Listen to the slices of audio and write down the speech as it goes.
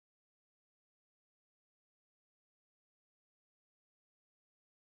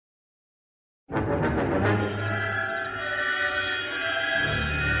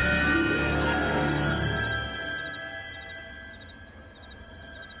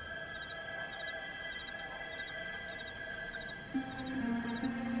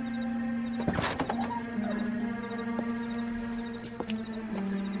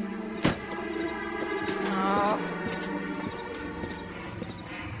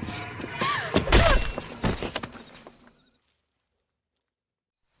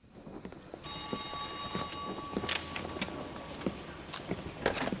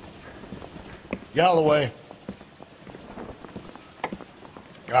Galloway.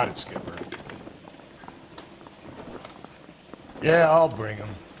 Got it, Skipper. Yeah, I'll bring him.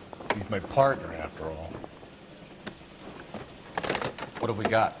 He's my partner, after all. What have we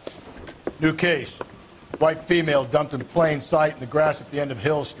got? New case. White female dumped in plain sight in the grass at the end of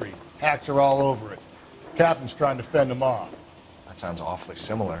Hill Street. Hacks are all over it. Captain's trying to fend them off. That sounds awfully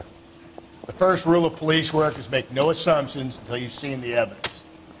similar. The first rule of police work is make no assumptions until you've seen the evidence.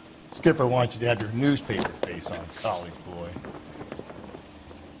 Skipper wants you to have your newspaper face on, college boy.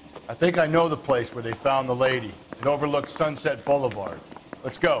 I think I know the place where they found the lady. It overlooks Sunset Boulevard.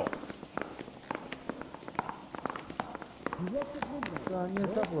 Let's go.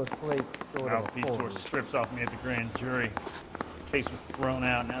 Mouthpiece tore strips off me at the grand jury. The case was thrown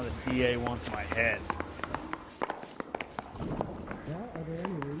out. Now the DA wants my head.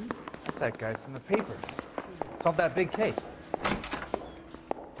 That's that guy from the papers. Solved that big case.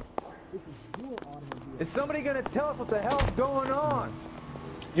 Is somebody gonna tell us what the hell's going on?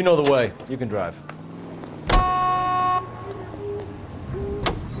 You know the way. You can drive.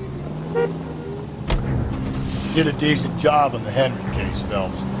 Did a decent job on the Henry case,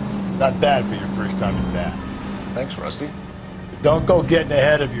 Phelps. Not bad for your first time at bat. Thanks, Rusty. But don't go getting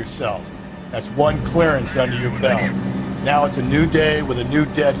ahead of yourself. That's one clearance under your belt. Now it's a new day with a new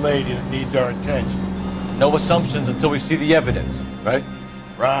dead lady that needs our attention. No assumptions until we see the evidence, right?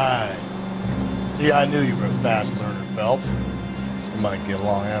 Right. See, I knew you were a fast learner, Phelps. We might get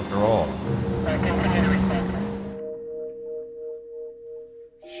along after all.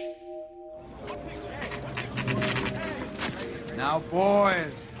 Now,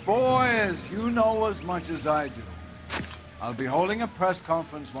 boys, you know as much as I do. I'll be holding a press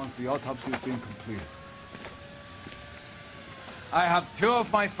conference once the autopsy has been completed. I have two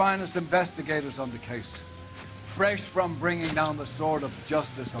of my finest investigators on the case, fresh from bringing down the sword of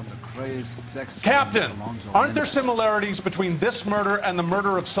justice on the crazed sex... Captain, aren't there similarities between this murder and the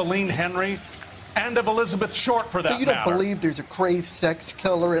murder of Celine Henry and of Elizabeth Short, for that matter? So you don't believe there's a crazed sex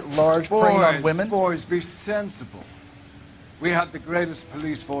killer at large preying on women? Boys, be sensible. We have the greatest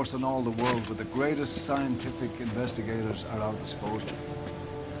police force in all the world with the greatest scientific investigators at our disposal.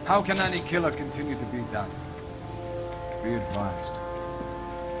 How can any killer continue to beat that? Be advised.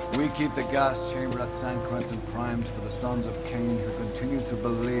 We keep the gas chamber at San Quentin primed for the sons of Cain who continue to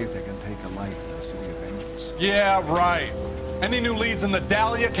believe they can take a life in the city of angels. Yeah, right. Any new leads in the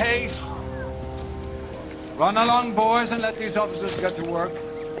Dahlia case? Run along, boys, and let these officers get to work.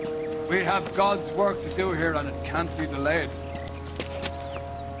 We have God's work to do here, and it can't be delayed.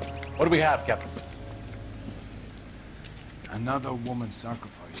 What do we have, Captain? Another woman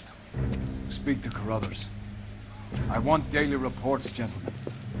sacrificed. Speak to Carruthers. I want daily reports, gentlemen.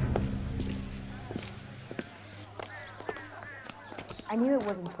 I knew it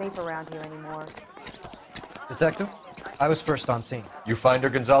wasn't safe around here anymore. Detective, I was first on scene. You find her,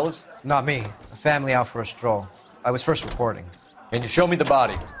 Gonzalez? Not me. A family out for a stroll. I was first reporting. Can you show me the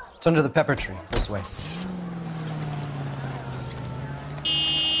body? It's under the pepper tree, this way.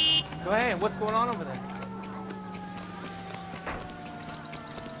 Go ahead, what's going on over there?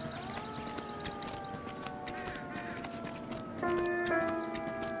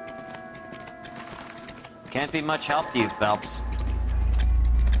 Can't be much help to you, Phelps.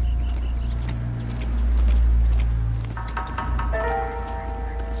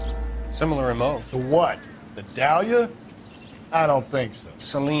 Similar MO. To what? The Dahlia? I don't think so.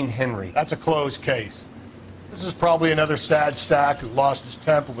 Celine Henry. That's a closed case. This is probably another sad sack who lost his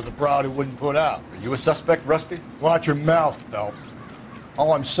temper with a broad who wouldn't put out. Are you a suspect, Rusty? Watch your mouth, Phelps.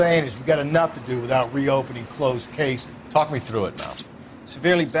 All I'm saying is we got enough to do without reopening closed cases. Talk me through it now.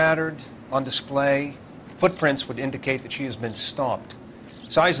 Severely battered, on display. Footprints would indicate that she has been stomped.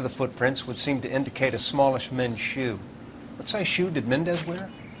 Size of the footprints would seem to indicate a smallish men's shoe. What size shoe did Mendez wear?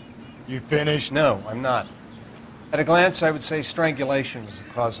 You finished? No, I'm not. At a glance, I would say strangulation was the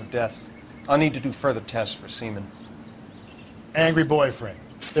cause of death. I'll need to do further tests for semen. Angry boyfriend.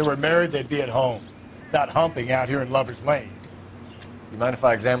 If they were married, they'd be at home. Not humping out here in Lover's Lane. You mind if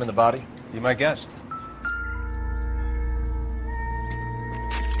I examine the body? Be my guest.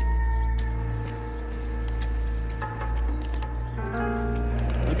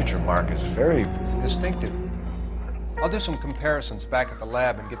 mark is very distinctive. I'll do some comparisons back at the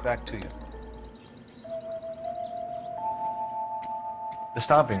lab and get back to you. The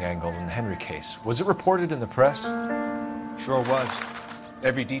stomping angle in the Henry case. Was it reported in the press? Sure was.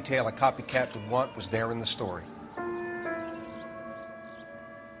 Every detail a copycat would want was there in the story.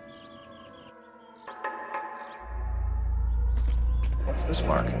 What's this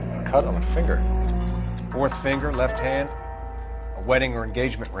mark? A cut on a finger. Fourth finger, left hand, a wedding or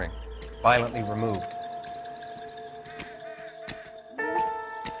engagement ring, violently removed.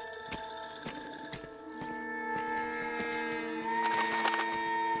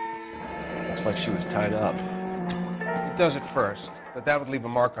 Looks like she was tied up. It does at first, but that would leave a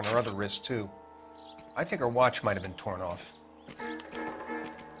mark on her other wrist, too. I think her watch might have been torn off.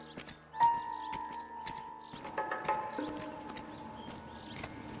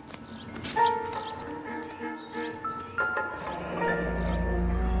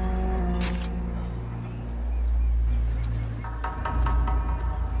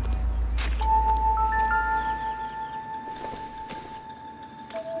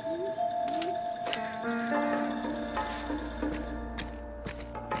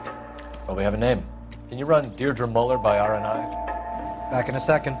 Well, we have a name. Can you run Deirdre Muller by RNI? Back in a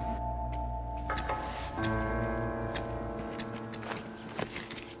second.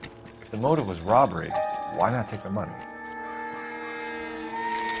 If the motive was robbery, why not take the money?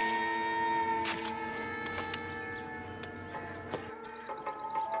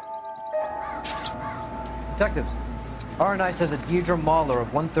 Detectives, RNI says that Deirdre Mahler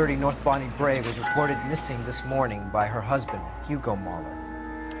of 130 North Bonnie Brae was reported missing this morning by her husband, Hugo Mahler.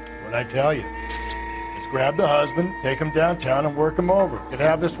 What'd I tell you? Let's grab the husband, take him downtown, and work him over. Could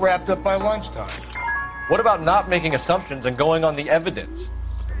have this wrapped up by lunchtime. What about not making assumptions and going on the evidence?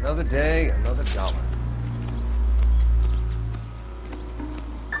 Another day, another dollar.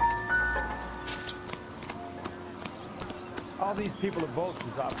 All these people are vultures,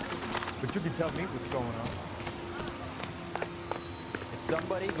 officer, but you can tell me what's going on. Is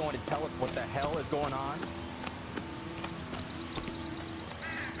somebody going to tell us what the hell is going on?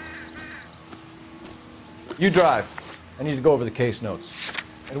 You drive. I need to go over the case notes.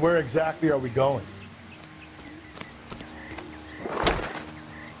 And where exactly are we going?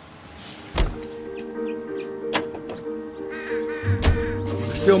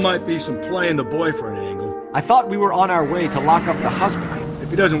 There still might be some playing the boyfriend angle. I thought we were on our way to lock up the husband.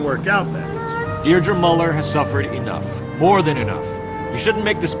 If it doesn't work out, that is. Deirdre Muller has suffered enough. More than enough. You shouldn't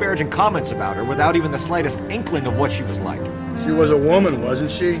make disparaging comments about her without even the slightest inkling of what she was like. She was a woman,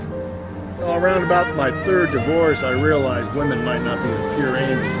 wasn't she? Well, around about my third divorce, I realized women might not be the pure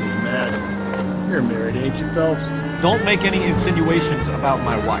angels we imagine. You're married, ain't you, Phelps? Don't make any insinuations about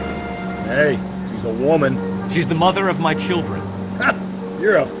my wife. Hey, she's a woman. She's the mother of my children.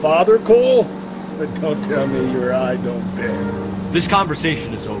 You're a father, Cole? But don't tell me your eye don't bend. This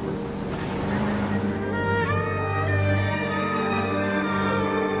conversation is over.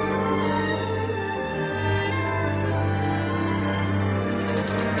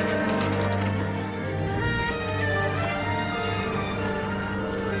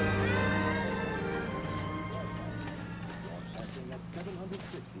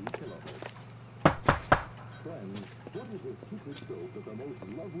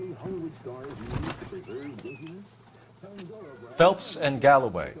 Phelps and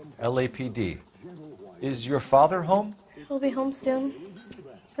Galloway, LAPD. Is your father home? He'll be home soon.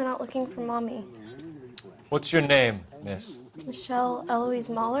 He's been out looking for Mommy. What's your name, miss? Michelle Eloise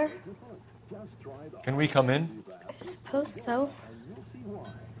Mahler? Can we come in? I suppose so.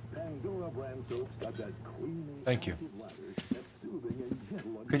 Thank you.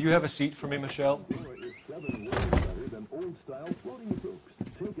 Could you have a seat for me, Michelle?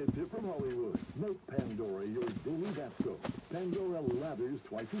 Take a tip from Hollywood. Make Pandora your daily bath soap. Pandora lathers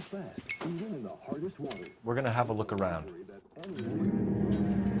twice as fast, even in the hardest water. We're going to have a look around.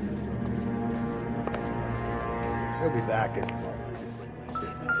 He'll be back in.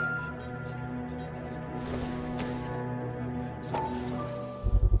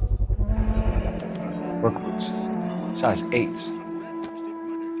 Work boots. Size 8s.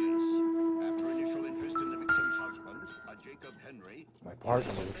 My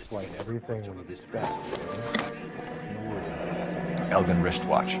partner will explain everything when he gets back. Elgin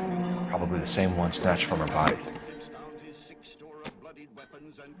wristwatch. Probably the same one snatched from her body.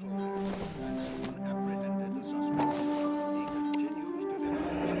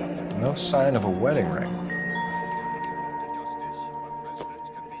 No sign of a wedding ring.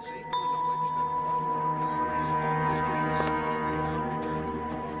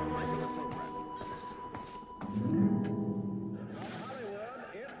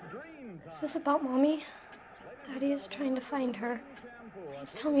 Is this about Mommy? Daddy is trying to find her.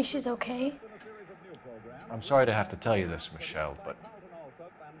 Please tell me she's okay. I'm sorry to have to tell you this, Michelle, but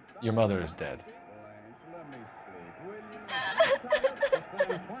your mother is dead.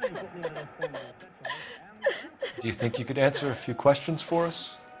 Do you think you could answer a few questions for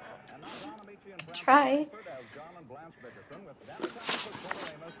us? Try.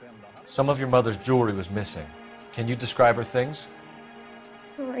 Some of your mother's jewelry was missing. Can you describe her things?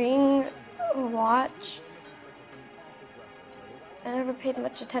 A ring, a watch. I never paid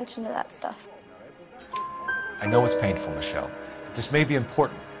much attention to that stuff. I know it's painful, Michelle, but this may be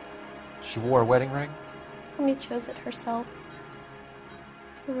important. She wore a wedding ring? Mommy chose it herself.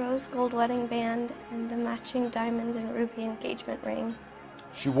 A rose gold wedding band and a matching diamond and ruby engagement ring.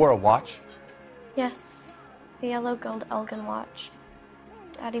 She wore a watch? Yes, a yellow gold Elgin watch.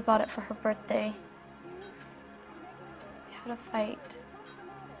 Daddy bought it for her birthday. We had a fight.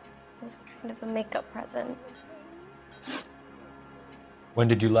 It was kind of a makeup present. When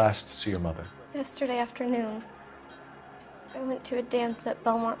did you last see your mother? Yesterday afternoon. I went to a dance at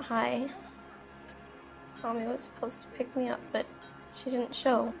Belmont High. Mommy was supposed to pick me up, but she didn't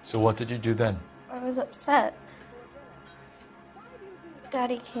show. So what did you do then? I was upset.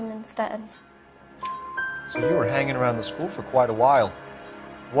 Daddy came instead. So you were hanging around the school for quite a while.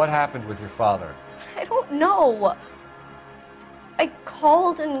 What happened with your father? I don't know. I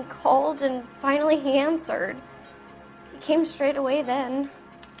called and finally he answered. He came straight away then.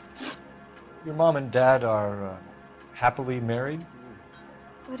 Your mom and dad are happily married?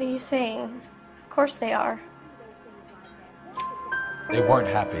 What are you saying? Of course they are. They weren't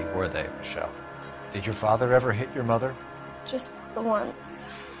happy, were they, Michelle? Did your father ever hit your mother? Just the once.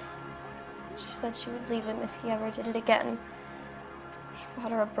 She said she would leave him if he ever did it again. He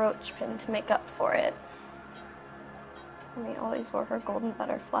bought her a brooch pin to make up for it. And he always wore her golden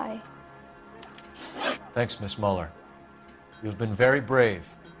butterfly. Thanks, Miss Muller. You've been very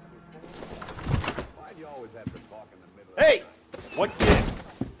brave. Hey! What gives?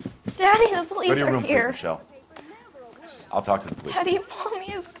 Daddy, the police Go to your are room, here. please, Michelle. I'll talk to the police. Daddy,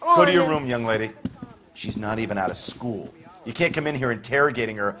 Mommy is gone. Go to your room, young lady. She's not even out of school. You can't come in here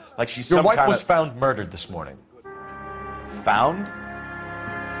interrogating her like she's Your some wife kind was of... found murdered this morning. Found?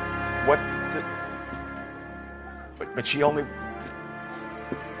 What? But she only...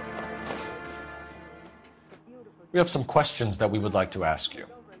 We have some questions that we would like to ask you.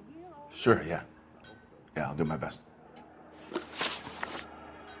 Sure, yeah. Yeah, I'll do my best.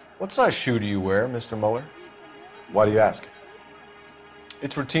 What size shoe do you wear, Mr. Muller? Why do you ask?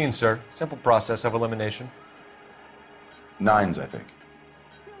 It's routine, sir. Simple process of elimination. 9s, I think.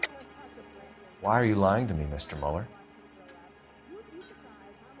 Why are you lying to me, Mr. Muller?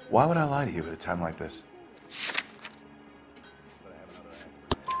 Why would I lie to you at a time like this?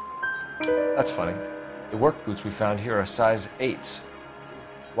 That's funny. The work boots we found here are size 8s.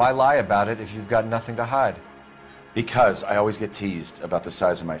 Why lie about it if you've got nothing to hide? Because I always get teased about the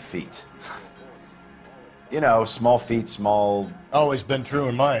size of my feet. You know, small feet, small... Always been true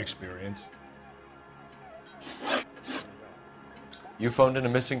in my experience. You phoned in a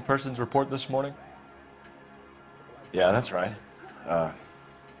missing persons report this morning? Yeah, that's right.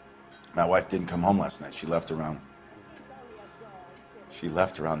 My wife didn't come home last night. She left around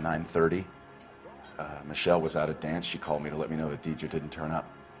 9:30. Michelle was out at dance. She called me to let me know that Deidre didn't turn up.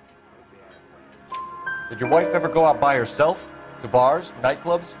 Did your wife ever go out by herself? To bars,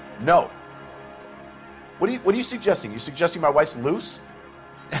 nightclubs? No. What are you suggesting? You suggesting my wife's loose?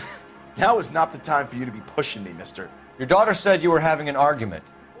 Now is not the time for you to be pushing me, mister. Your daughter said you were having an argument.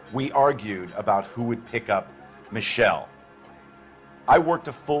 We argued about who would pick up Michelle. I worked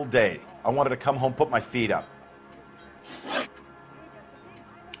a full day. I wanted to come home, put my feet up.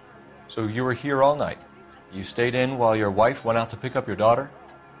 So you were here all night. You stayed in while your wife went out to pick up your daughter?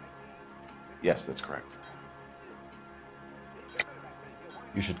 Yes, that's correct.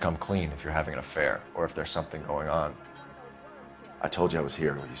 You should come clean if you're having an affair, or if there's something going on. I told you I was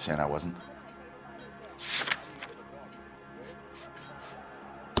here. Were you saying I wasn't?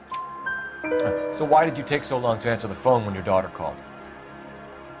 So why did you take so long to answer the phone when your daughter called?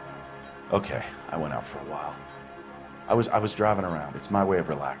 Okay, I went out for a while. I was driving around. It's my way of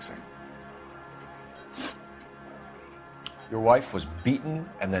relaxing. Your wife was beaten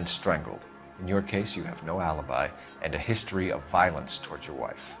and then strangled. In your case, you have no alibi and a history of violence towards your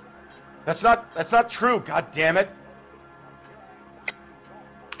wife. That's not true, God damn it.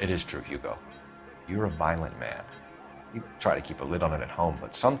 It is true, Hugo. You're a violent man. You try to keep a lid on it at home,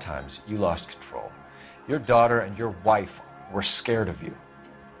 but sometimes you lost control. Your daughter and your wife were scared of you.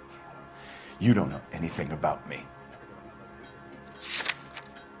 You don't know anything about me.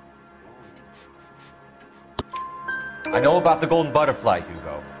 I know about the golden butterfly,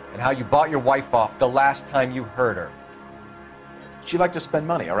 Hugo, and how you bought your wife off the last time you heard her. She liked to spend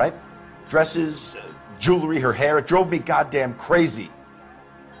money, all right? Dresses, jewelry, her hair. It drove me goddamn crazy.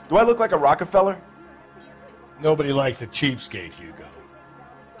 Do I look like a Rockefeller? Nobody likes a cheapskate, Hugo.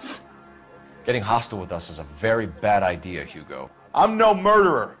 Getting hostile with us is a very bad idea, Hugo. I'm no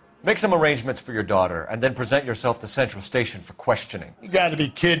murderer. Make some arrangements for your daughter, and then present yourself to Central Station for questioning. You gotta be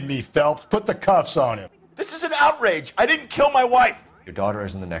kidding me, Phelps. Put the cuffs on him. This is an outrage. I didn't kill my wife. Your daughter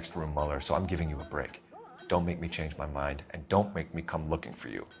is in the next room, Mueller, so I'm giving you a break. Don't make me change my mind, and don't make me come looking for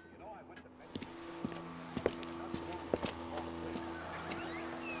you.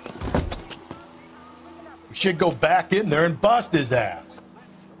 We should go back in there and bust his ass.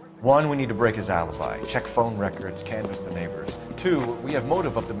 1, we need to break his alibi, check phone records, canvass the neighbors. 2, we have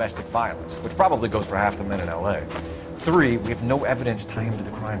motive of domestic violence, which probably goes for half the men in L.A. 3, we have no evidence tying him to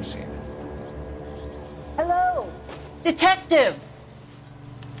the crime scene. Hello? Detective!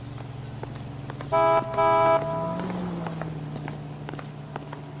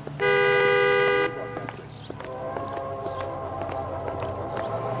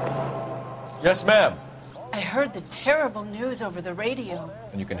 Yes, ma'am. I heard the terrible news over the radio.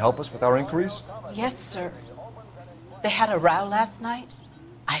 And you can help us with our inquiries? Yes, sir. They had a row last night.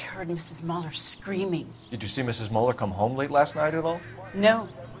 I heard Mrs. Mueller screaming. Did you see Mrs. Mueller come home late last night at all? No,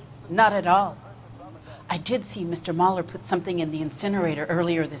 not at all. I did see Mr. Mueller put something in the incinerator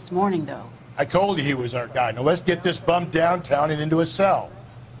earlier this morning, though. I told you he was our guy. Now let's get this bum downtown and into a cell.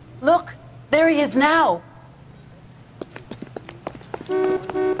 Look, there he is now.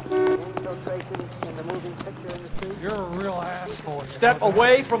 You're a real asshole. Step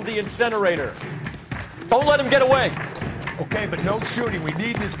away from the incinerator. Don't let him get away. Okay, but no shooting. We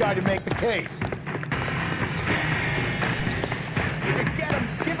need this guy to make the case. You can get him.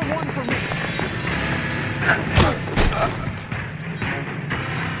 Give him one for me.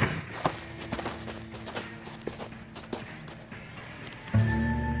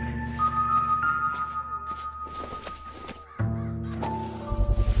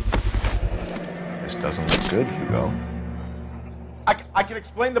 This doesn't look good, Hugo. I can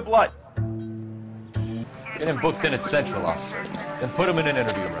explain the blood. Get him booked in at Central, officer. Then put him in an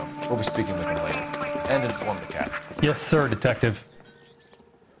interview room. We'll be speaking with him later. And inform the captain. Yes, sir, Detective.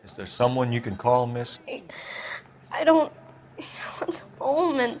 Is there someone you can call, miss? I don't want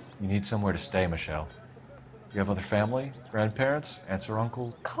home and You need somewhere to stay, Michelle. You have other family? Grandparents? Aunts or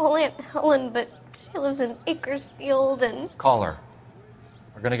uncle? call Aunt Helen, but she lives in Bakersfield and... Call her.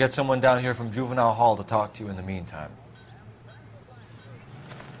 We're gonna get someone down here from Juvenile Hall to talk to you in the meantime.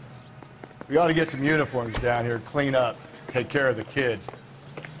 We ought to get some uniforms down here, clean up, take care of the kid.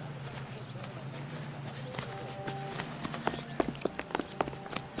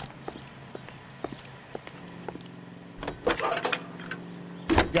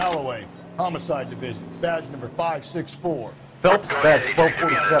 Galloway, Homicide Division, badge number 564. Phelps, badge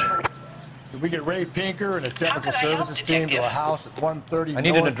 1247. Did we get Ray Pinker and a technical services team to a house at 130 I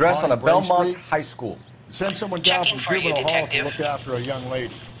need North an address on a Bonnie Brae Belmont Street? High School. Send someone down from Juvenile Hall to look after a young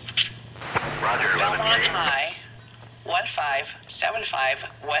lady. Roger, Belmont High, 1575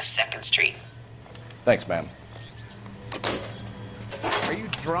 West 2nd Street. Thanks, ma'am. Are you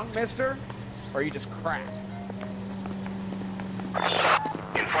drunk, mister? Or are you just cracked?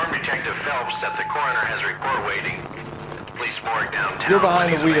 Inform Detective Phelps that the coroner has a report waiting at the police morgue downtown. You're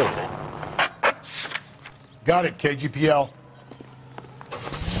behind the wheel. Got it, KGPL.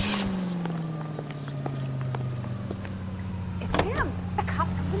 It's him. The cop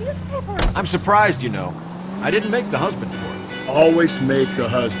from the newspaper. I'm surprised, you know. I didn't make the husband for it. Always make the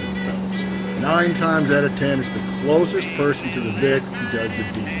husband, fellas. 9 times out of 10, it's the closest person to the Vic who does the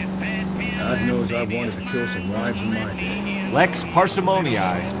deed. God knows I've wanted to kill some wives in my day. Lex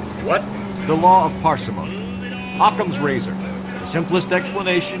parsimoniae. What? The law of parsimony. Occam's razor. The simplest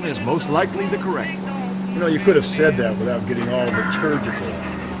explanation is most likely the correct one. You know, you could have said that without getting all liturgical.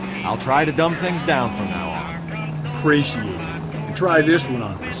 I'll try to dumb things down from now on. Appreciate it. And try this one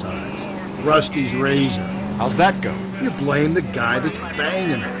on for size. Rusty's razor. How's that go? You blame the guy that's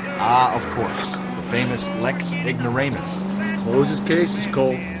banging her. Ah, of course. The famous Lex ignoramus. Closes cases,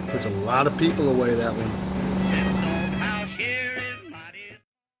 Cole. Puts a lot of people away, that one.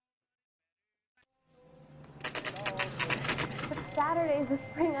 Saturday's the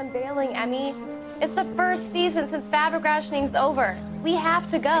spring unveiling, Emmy. It's the first season since fabric rationing's over. We have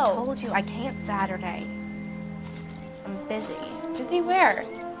to go. I told you I can't Saturday. I'm busy. Busy where?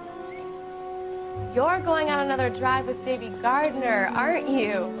 You're going on another drive with Davy Gardner, aren't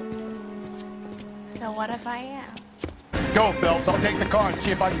you? So what if I am? Go, Phelps. I'll take the car and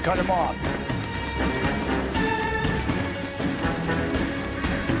see if I can cut him off.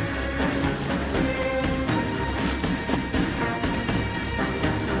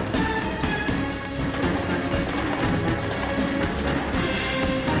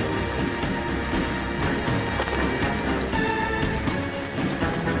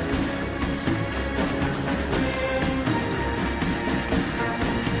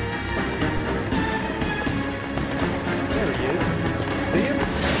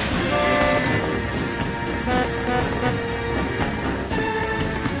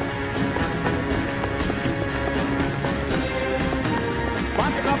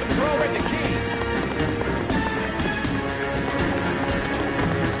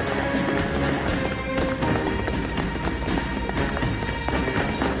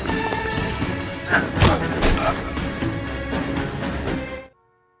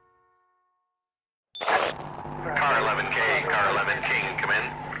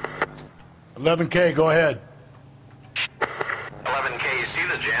 11K, go ahead. 11K, see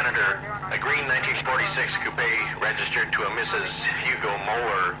the janitor. A green 1946 coupe registered to a Mrs. Hugo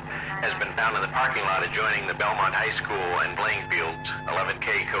Moeller has been found in the parking lot adjoining the Belmont High School and playing fields.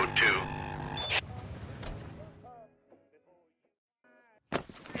 11K, code 2.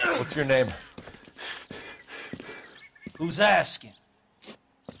 What's your name? Who's asking?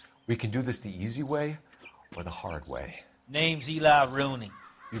 We can do this the easy way or the hard way. Name's Eli Rooney.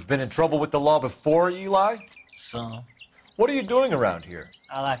 You've been in trouble with the law before, Eli? Some. What are you doing around here?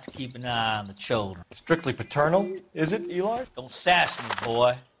 I like to keep an eye on the children. Strictly paternal, is it, Eli? Don't sass me,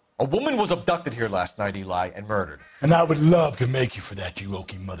 boy. A woman was abducted here last night, Eli, and murdered. And I would love to make you for that, you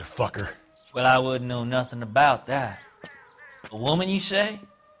oaky motherfucker. Well, I wouldn't know nothing about that. A woman, you say?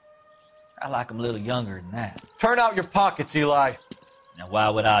 I like 'em a little younger than that. Turn out your pockets, Eli. Now, why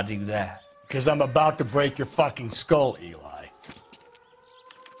would I do that? Because I'm about to break your fucking skull, Eli.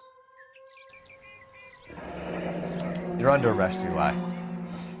 You're under arrest, Eli.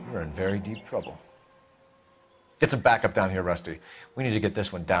 You're in very deep trouble. Get some backup down here, Rusty. We need to get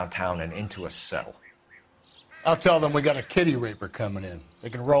this one downtown and into a cell. I'll tell them we got a kitty raper coming in.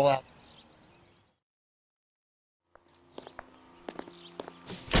 They can roll out.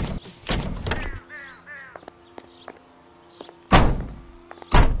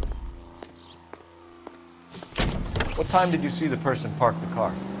 What time did you see the person park the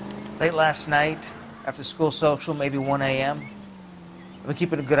car? Late last night, after school social, maybe 1 a.m. I've been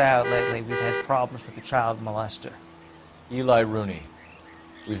keeping a good eye out lately. We've had problems with the child molester. Eli Rooney.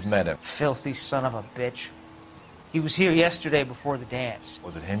 We've met him. Filthy son of a bitch. He was here yesterday before the dance.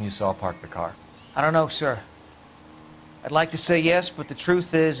 Was it him you saw park the car? I don't know, sir. I'd like to say yes, but the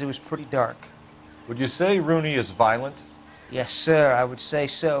truth is it was pretty dark. Would you say Rooney is violent? Yes, sir. I would say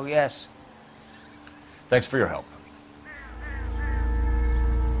so, yes. Thanks for your help.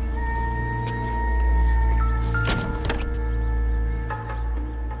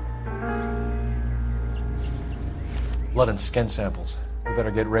 Blood and skin samples. We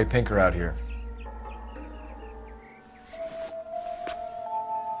better get Ray Pinker out here.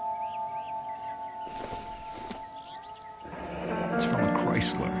 It's from a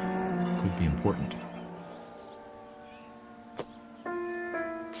Chrysler. Could be important.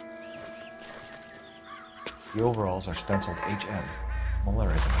 The overalls are stenciled HM.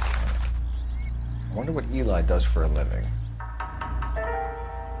 Muller is a mechanic. I wonder what Eli does for a living.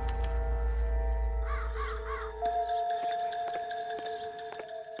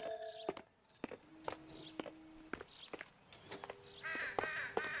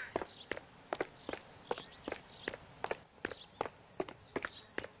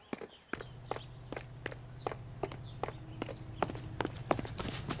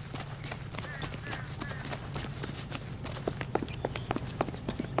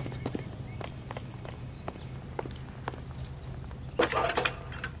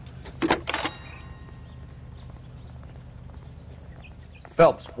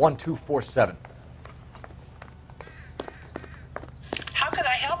 Phelps, 1247. How can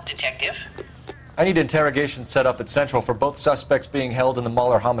I help, Detective? I need interrogation set up at Central for both suspects being held in the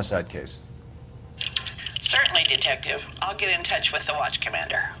Muller homicide case. Certainly, Detective. I'll get in touch with the watch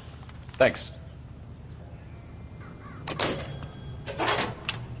commander. Thanks.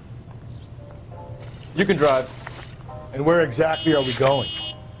 You can drive. And where exactly are we going?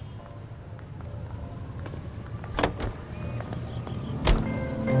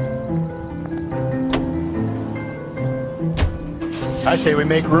 I say we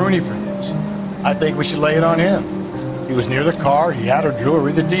make Rooney for this. I think we should lay it on him. He was near the car, he had her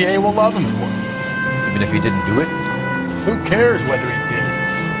jewelry, the DA will love him for it. Even if he didn't do it? Who cares whether he did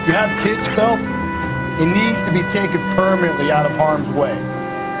it? You have kids, Phelps? He needs to be taken permanently out of harm's way.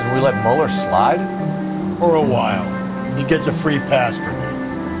 And we let Muller slide? For a while. He gets a free pass for me.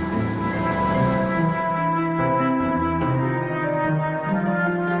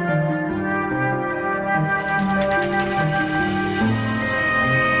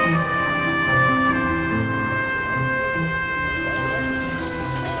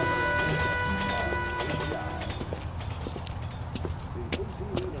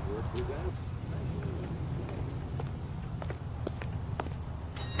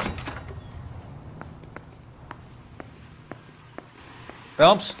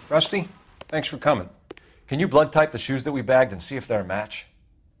 Phelps, Rusty, thanks for coming. Can you blood type the shoes that we bagged and see if they're a match?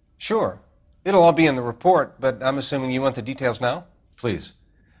 Sure. It'll all be in the report, but I'm assuming you want the details now? Please.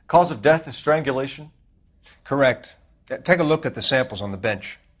 Cause of death is strangulation? Correct. Take a look at the samples on the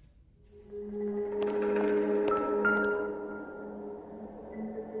bench.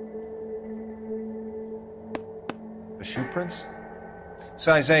 The shoe prints?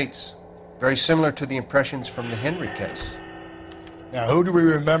 Size 8s. Very similar to the impressions from the Henry case. Now, who do we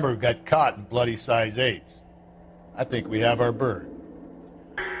remember got caught in bloody size 8s? I think we have our bird.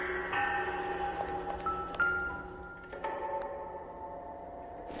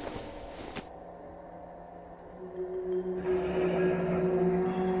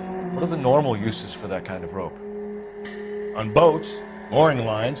 What are the normal uses for that kind of rope? On boats, mooring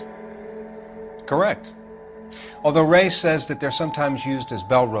lines. Correct. Although Ray says that they're sometimes used as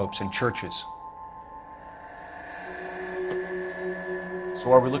bell ropes in churches.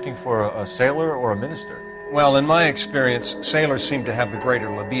 So are we looking for a sailor or a minister? Well, in my experience, sailors seem to have the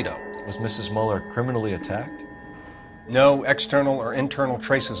greater libido. Was Mrs. Muller criminally attacked? No external or internal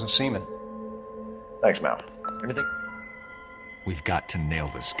traces of semen. Thanks, Mal. Anything? We've got to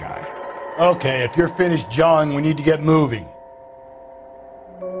nail this guy. Okay, if you're finished jawing, we need to get moving.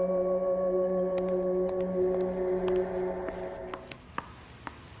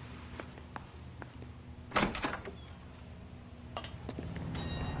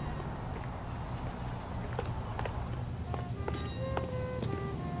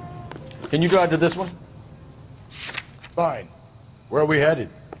 Can you drive to this one? Fine. Where are we headed?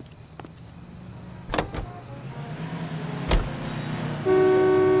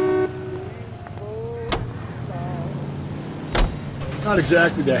 Not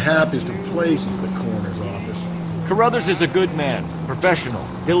exactly the happiest of places, the coroner's office. Carruthers is a good man, professional,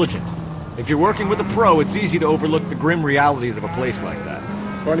 diligent. If you're working with a pro, it's easy to overlook the grim realities of a place like that.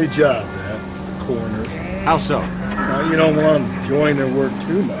 Funny job, that, the coroner's. How so? Now, you don't want them enjoying their work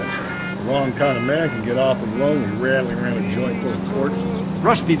too much. The wrong kind of man can get awfully lonely rattling around a joint full of corpses.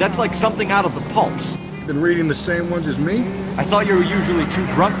 Rusty, that's like something out of the pulps. Been reading the same ones as me? I thought you were usually too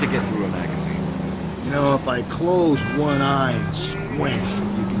drunk to get through a magazine. You know, if I close one eye and squint,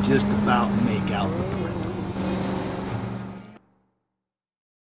 you can just about make out the print.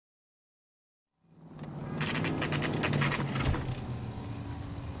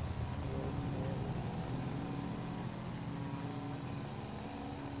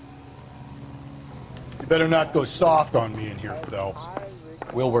 You better not go soft on me in here, Phelps.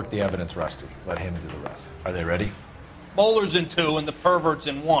 We'll work the evidence, Rusty. Let him do the rest. Are they ready? Bowler's in 2 and the pervert's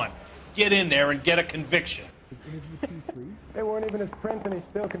in 1. Get in there and get a conviction. They weren't even his friends and he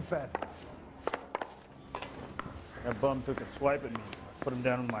still confessed. That bum took a swipe at me. I put him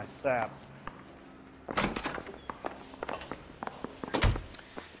down in my sap.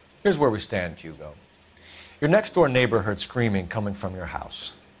 Here's where we stand, Hugo. Your next-door neighbor heard screaming coming from your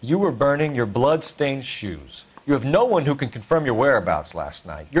house. You were burning your blood-stained shoes. You have no one who can confirm your whereabouts last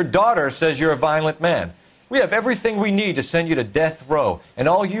night. Your daughter says you're a violent man. We have everything we need to send you to death row, and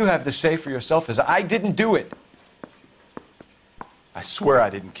all you have to say for yourself is, I didn't do it. I swear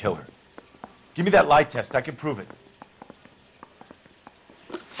I didn't kill her. Give me that lie test. I can prove it.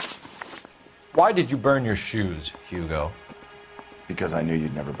 Why did you burn your shoes, Hugo? Because I knew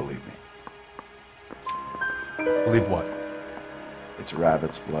you'd never believe me. Believe what? It's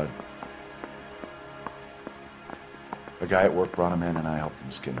rabbit's blood. A guy at work brought him in and I helped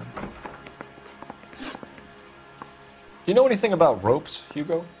him skin them. Do you know anything about ropes,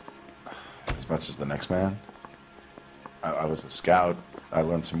 Hugo? As much as the next man. I was a scout. I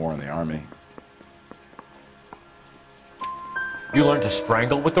learned some more in the Army. You learned to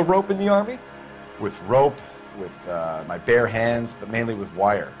strangle with the rope in the Army? With rope, with my bare hands, but mainly with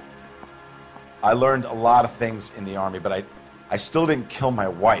wire. I learned a lot of things in the Army, but I still didn't kill my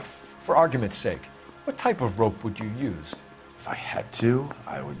wife. For argument's sake, what type of rope would you use? If I had to,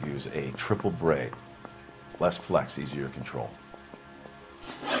 I would use a triple braid. Less flex, easier to control.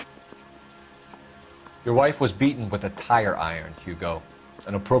 Your wife was beaten with a tire iron, Hugo.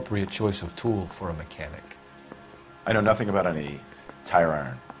 An appropriate choice of tool for a mechanic. I know nothing about any tire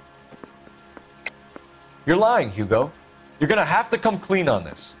iron. You're lying, Hugo. You're gonna have to come clean on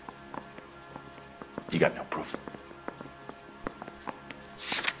this. You got no proof.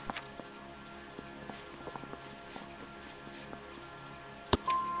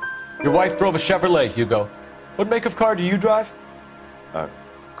 Your wife drove a Chevrolet, Hugo. What make of car do you drive? A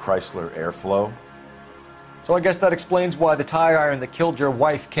Chrysler Airflow. So I guess that explains why the tire iron that killed your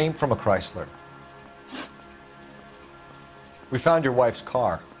wife came from a Chrysler. We found your wife's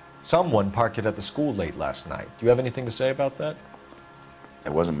car. Someone parked it at the school late last night. Do you have anything to say about that?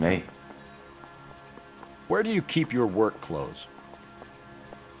 It wasn't me. Where do you keep your work clothes?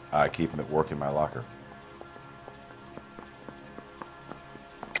 I keep them at work in my locker.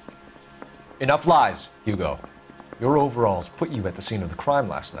 Enough lies, Hugo. Your overalls put you at the scene of the crime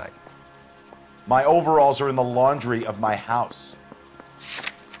last night. My overalls are in the laundry of my house.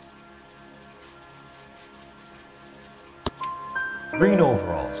 green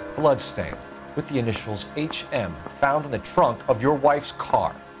overalls, bloodstain, with the initials HM found in the trunk of your wife's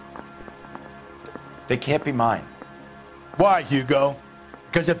car. They can't be mine. Why, Hugo?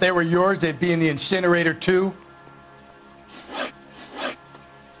 Because if they were yours, they'd be in the incinerator too?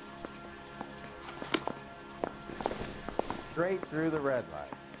 Straight through the red light.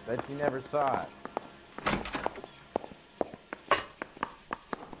 Bet you never saw it.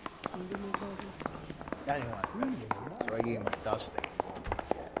 So I gave him a dusting.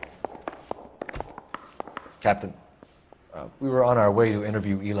 Captain, we were on our way to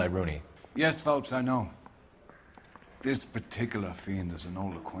interview Eli Rooney. Yes, Phelps, I know. This particular fiend is an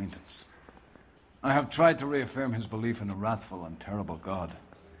old acquaintance. I have tried to reaffirm his belief in a wrathful and terrible God.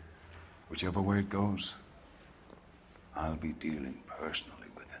 Whichever way it goes, I'll be dealing personally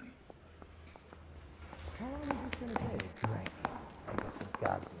with him. How long is this gonna take? Right. I guess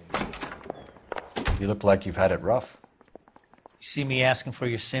it's You look like you've had it rough. You see me asking for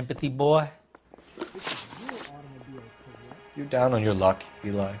your sympathy, boy? You're down on your luck,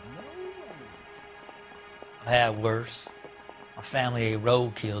 Eli. I had worse. My family ate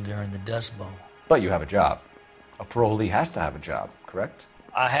roadkill during the Dust Bowl. But you have a job. A parolee has to have a job, correct?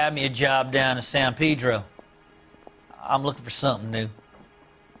 I had me a job down in San Pedro. I'm looking for something new.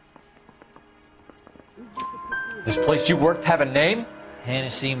 This place you worked have a name?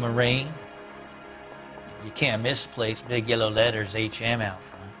 Hennessy Marine. You can't miss the place. Big yellow letters, HM out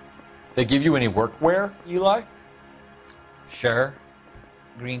front. They give you any workwear, Eli? Sure.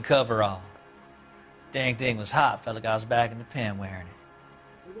 Green coverall. Dang thing was hot. Felt like I was back in the pen wearing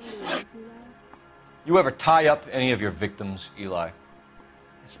it. You ever tie up any of your victims, Eli?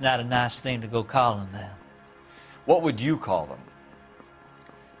 It's not a nice thing to go calling them. What would you call them?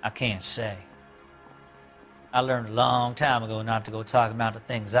 I can't say. I learned a long time ago not to go talking about the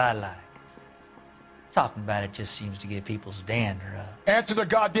things I like. Talking about it just seems to get people's dander up. Answer the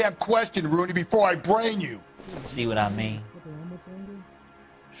goddamn question, Rooney, before I brain you. See what I mean?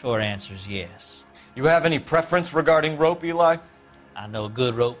 Short answer is yes. You have any preference regarding rope, Eli? I know a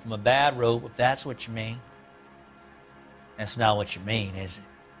good rope from a bad rope, if that's what you mean. That's not what you mean, is it?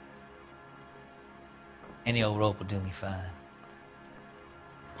 Any old rope will do me fine.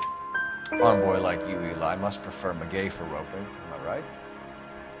 Farm boy like you, Eli, must prefer Magay for roping. Am I right?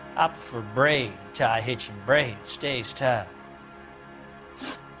 I prefer braid. Tie, hitch, and braid. It stays tied.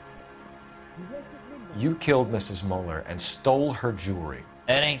 You killed Mrs. Muller and stole her jewelry.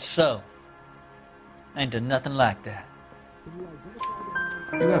 That ain't so. I ain't done nothing like that.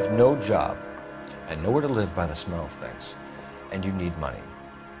 You have no job and nowhere to live by the smell of things. And you need money.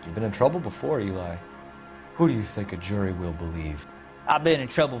 You've been in trouble before, Eli. Who do you think a jury will believe? I've been in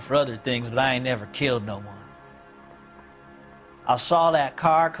trouble for other things, but I ain't never killed no one. I saw that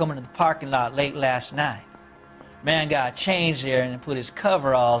car coming to the parking lot late last night. Man got changed there and put his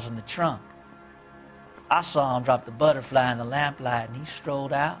coveralls in the trunk. I saw him drop the butterfly in the lamplight and he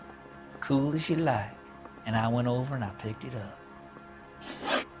strolled out, cool as you like. And I went over and I picked it up.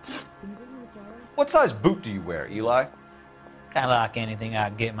 What size boot do you wear, Eli? Kind of like anything I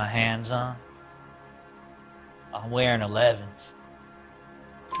can get my hands on. I'm wearing 11s.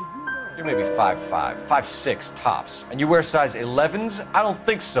 You're maybe 5'5", 5'6", tops. And you wear size 11s? I don't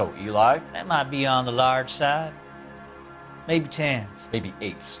think so, Eli. That might be on the large side. Maybe 10s. Maybe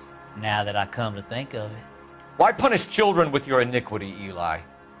 8s. Now that I come to think of it. Why punish children with your iniquity, Eli?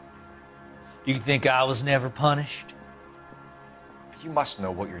 Do you think I was never punished? You must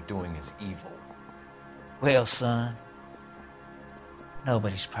know what you're doing is evil. Well, son,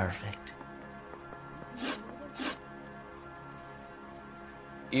 nobody's perfect.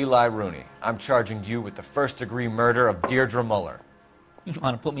 Eli Rooney, I'm charging you with the first-degree murder of Deirdre Muller. You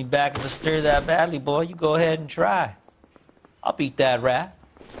want to put me back in the stir that badly, boy? You go ahead and try. I'll beat that rap.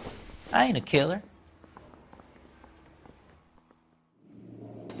 I ain't a killer.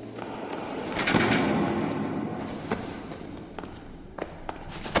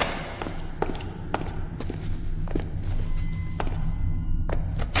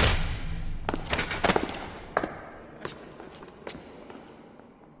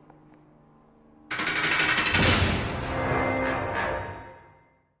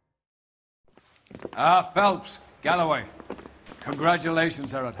 Phelps, Galloway,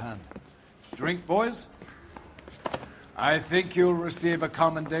 congratulations are at hand. Drink, boys? I think you'll receive a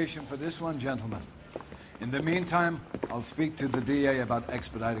commendation for this one, gentlemen. In the meantime, I'll speak to the DA about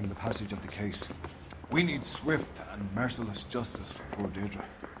expediting the passage of the case. We need swift and merciless justice for poor Deirdre.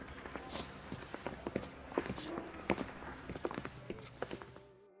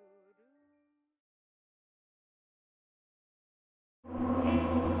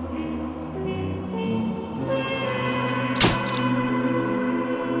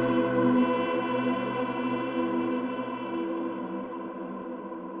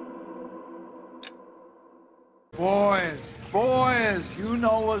 Boys, you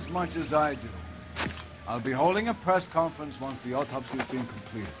know as much as I do. I'll be holding a press conference once the autopsy has been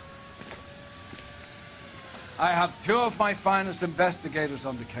completed. I have two of my finest investigators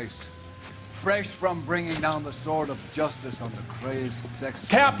on the case. Fresh from bringing down the sword of justice on the crazed sex...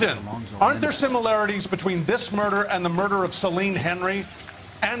 Captain, aren't there similarities between this murder and the murder of Celine Henry?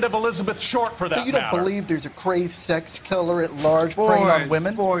 And of Elizabeth Short, for that So you don't matter. believe there's a crazed sex killer at large preying on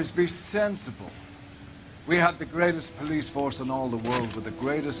women? Boys, be sensible. We have the greatest police force in all the world with the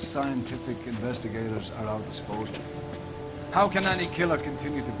greatest scientific investigators at our disposal. How can any killer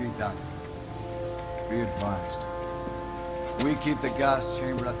continue to be that? Be advised. We keep the gas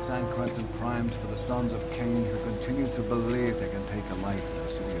chamber at San Quentin primed for the sons of Cain who continue to believe they can take a life in the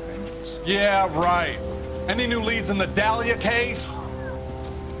city of angels. Yeah, right. Any new leads in the Dahlia case?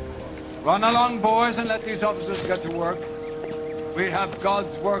 Run along, boys, and let these officers get to work. We have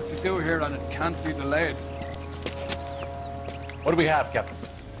God's work to do here, and it can't be delayed. What do we have, Captain?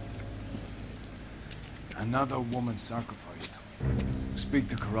 Another woman sacrificed. Speak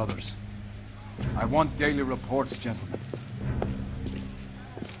to Carruthers. I want daily reports, gentlemen.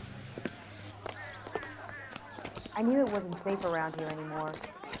 I knew it wasn't safe around here anymore.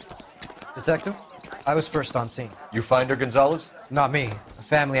 Detective, I was first on scene. You find her, Gonzalez? Not me. A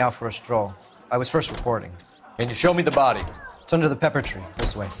family out for a stroll. I was first reporting. Can you show me the body? It's under the pepper tree,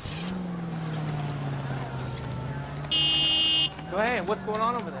 this way. So, hey, what's going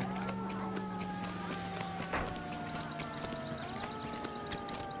on over there?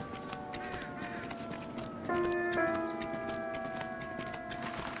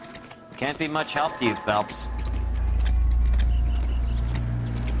 Can't be much help to you, Phelps.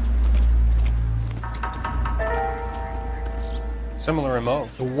 Similar MO.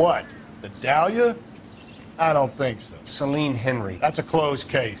 To what? The Dahlia? I don't think so. Celine Henry. That's a closed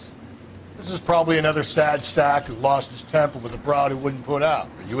case. This is probably another sad sack who lost his temper with a broad who wouldn't put out.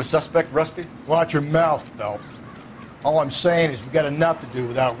 Are you a suspect, Rusty? Watch your mouth, Phelps. All I'm saying is we got enough to do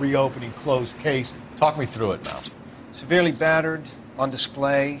without reopening closed cases. Talk me through it now. Severely battered, on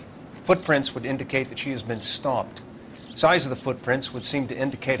display. Footprints would indicate that she has been stomped. Size of the footprints would seem to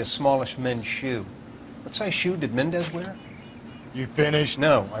indicate a smallish men's shoe. What size shoe did Mendez wear? You finished?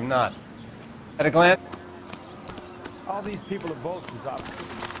 No, I'm not. At a glance... All these people are vultures, obviously,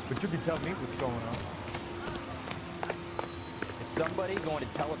 but you can tell me what's going on. Is somebody going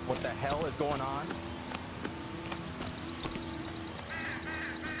to tell us what the hell is going on?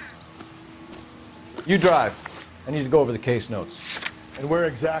 You drive. I need to go over the case notes. And where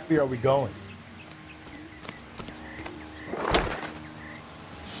exactly are we going?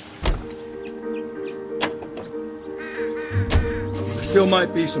 Still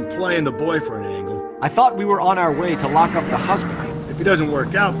might be some playing the boyfriend angle. I thought we were on our way to lock up the husband. If he doesn't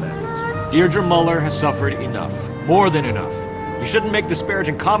work out, that is. Deirdre Muller has suffered enough. More than enough. You shouldn't make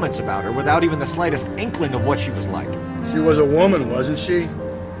disparaging comments about her without even the slightest inkling of what she was like. She was a woman, wasn't she?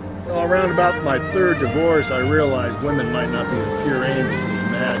 Well, around about my third divorce, I realized women might not be the pure angels we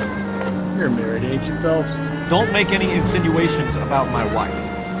imagine. You're married, ain't you, Phelps? Don't make any insinuations about my wife.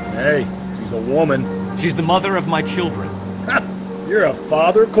 Hey, she's a woman. She's the mother of my children. You're a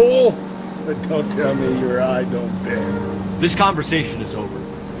father, Cole? But don't tell me your eye don't bend. This conversation is over.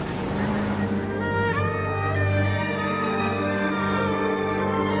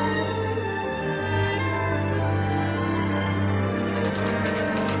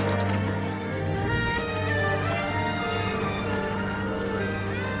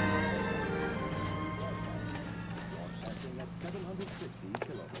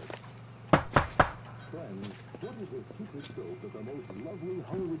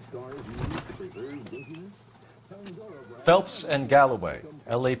 Phelps and Galloway,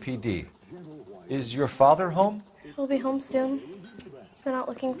 LAPD. Is your father home? He'll be home soon. He's been out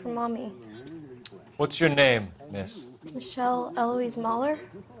looking for Mommy. What's your name, miss? Michelle Eloise Mahler?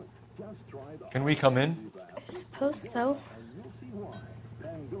 Can we come in? I suppose so.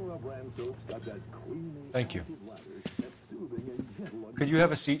 Thank you. Could you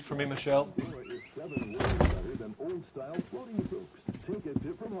have a seat for me, Michelle? Take a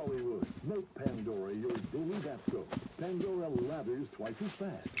tip from Hollywood. Make Pandora your daily bath soap. Pandora lathers twice as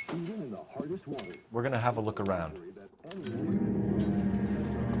fast, even in the hardest water. We're going to have a look around.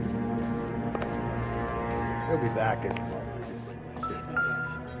 He'll be back in.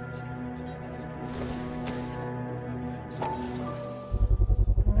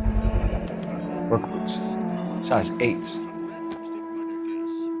 Work boots. Size 8s.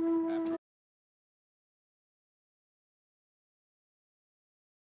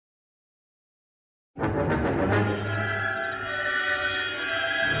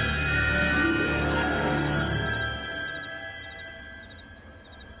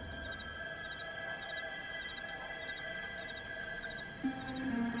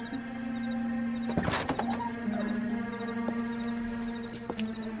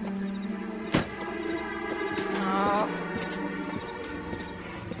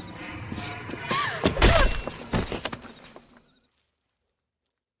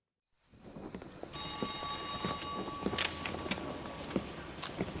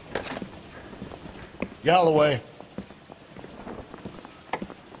 Galloway.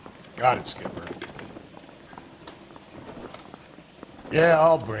 Got it, Skipper. Yeah,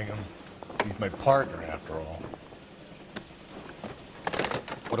 I'll bring him. He's my partner, after all.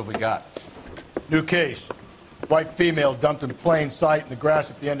 What have we got? New case. White female dumped in plain sight in the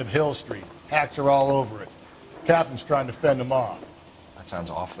grass at the end of Hill Street. Hacks are all over it. Captain's trying to fend them off. That sounds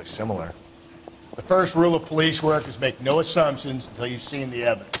awfully similar. The first rule of police work is make no assumptions until you've seen the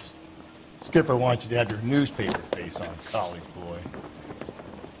evidence. Skipper wants you to have your newspaper face on, college boy.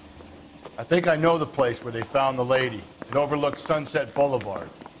 I think I know the place where they found the lady. It overlooks Sunset Boulevard.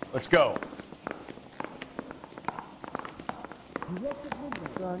 Let's go.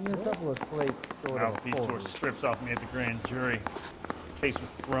 Mouthpiece tore strips off me at the grand jury. Case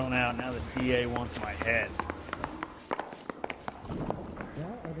was thrown out. Now the DA wants my head.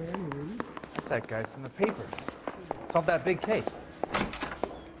 That's that guy from the papers. Solved that big case.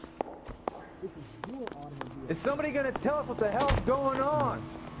 Is somebody gonna tell us what the hell's going on?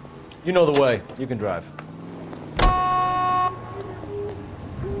 You know the way. You can drive.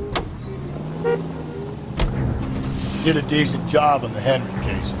 Did a decent job on the Henry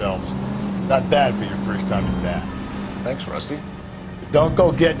case, Phelps. Not bad for your first time at bat. Thanks, Rusty. But don't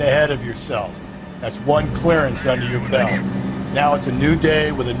go getting ahead of yourself. That's one clearance under your belt. Now it's a new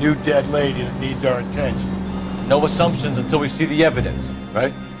day with a new dead lady that needs our attention. No assumptions until we see the evidence,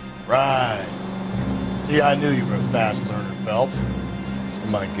 right? Right. See, I knew you were a fast learner, Phelps.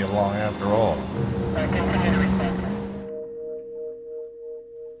 We might get along after all.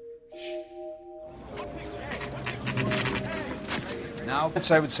 Now,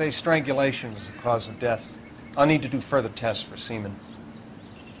 I would say strangulation is the cause of death. I'll need to do further tests for semen.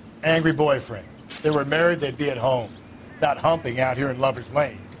 Angry boyfriend. If they were married, they'd be at home. Not humping out here in Lover's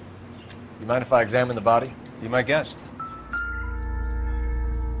Lane. You mind if I examine the body? Be my guest.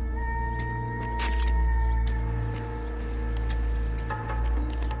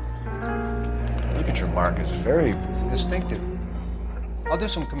 Look at your mark. It's very distinctive. I'll do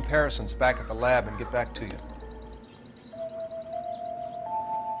some comparisons back at the lab and get back to you.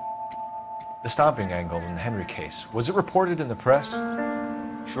 The stomping angle in the Henry case, was it reported in the press?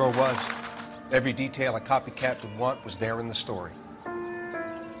 Sure was. Every detail a copycat would want was there in the story.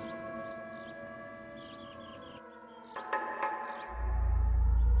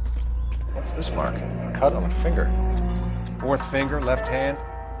 What's this mark? A cut on a finger. Fourth finger, left hand,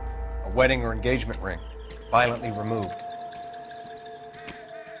 a wedding or engagement ring, violently removed.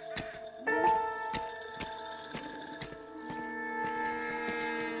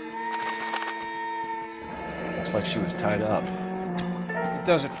 Looks like she was tied up. It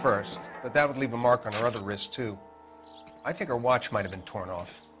does at first, but that would leave a mark on her other wrist, too. I think her watch might have been torn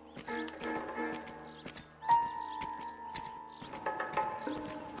off.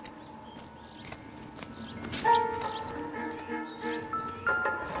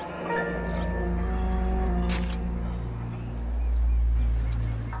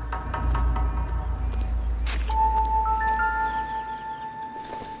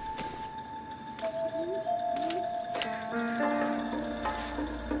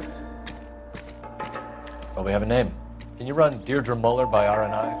 Well, we have a name. Can you run Deirdre Muller by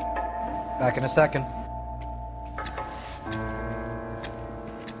RNI? Back in a second.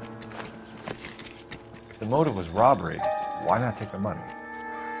 If the motive was robbery, why not take the money?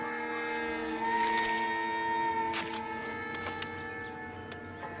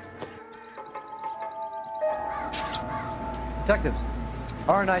 Detectives,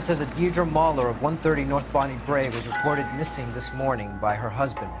 RNI says that Deirdre Muller of 130 North Bonnie Brae was reported missing this morning by her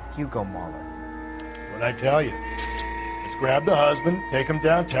husband, Hugo Muller. What'd I tell you? Let's grab the husband, take him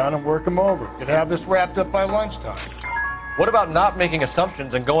downtown, and work him over. Could have this wrapped up by lunchtime. What about not making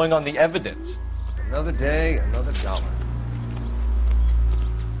assumptions and going on the evidence? Another day, another dollar.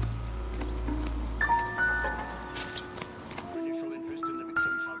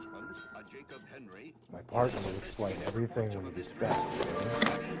 My partner will explain everything when he gets back.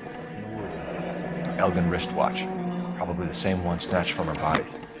 Elgin wristwatch. Probably the same one snatched from her body.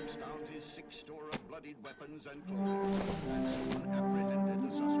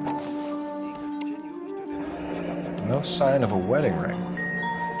 No sign of a wedding ring.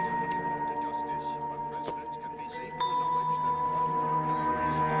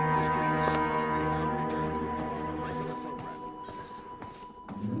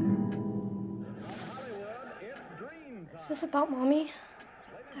 Is this about Mommy?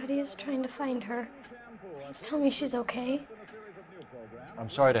 Daddy is trying to find her. Please tell me she's okay. I'm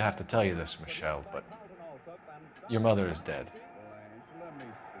sorry to have to tell you this, Michelle, but your mother is dead.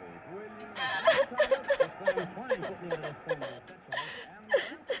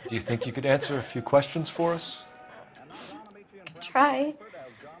 Do you think you could answer a few questions for us? Try.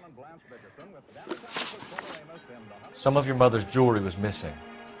 Some of your mother's jewelry was missing.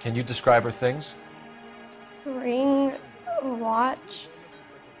 Can you describe her things? A ring, a watch.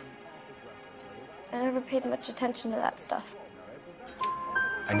 I never paid much attention to that stuff.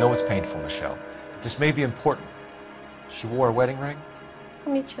 I know it's painful, Michelle, but this may be important. She wore a wedding ring?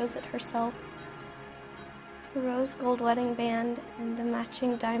 Mommy chose it herself. A rose gold wedding band and a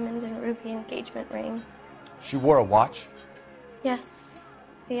matching diamond and ruby engagement ring. She wore a watch? Yes,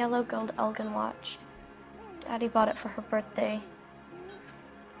 a yellow gold Elgin watch. Daddy bought it for her birthday.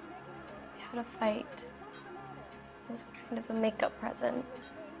 We had a fight. It was kind of a makeup present.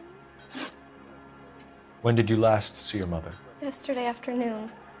 When did you last see your mother? Yesterday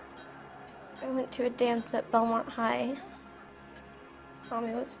afternoon. I went to a dance at Belmont High.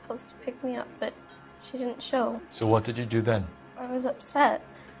 Mommy was supposed to pick me up, but she didn't show. So what did you do then? I was upset.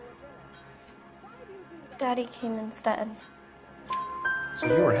 Daddy came instead. So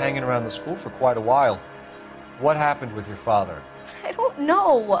you were hanging around the school for quite a while. What happened with your father? I don't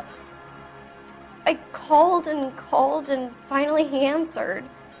know. I called and finally he answered.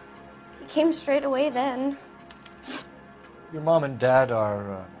 He came straight away then. Your mom and dad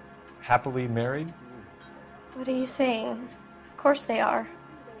are happily married? What are you saying? Of course they are.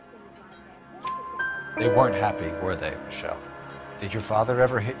 They weren't happy, were they, Michelle? Did your father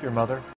ever hit your mother?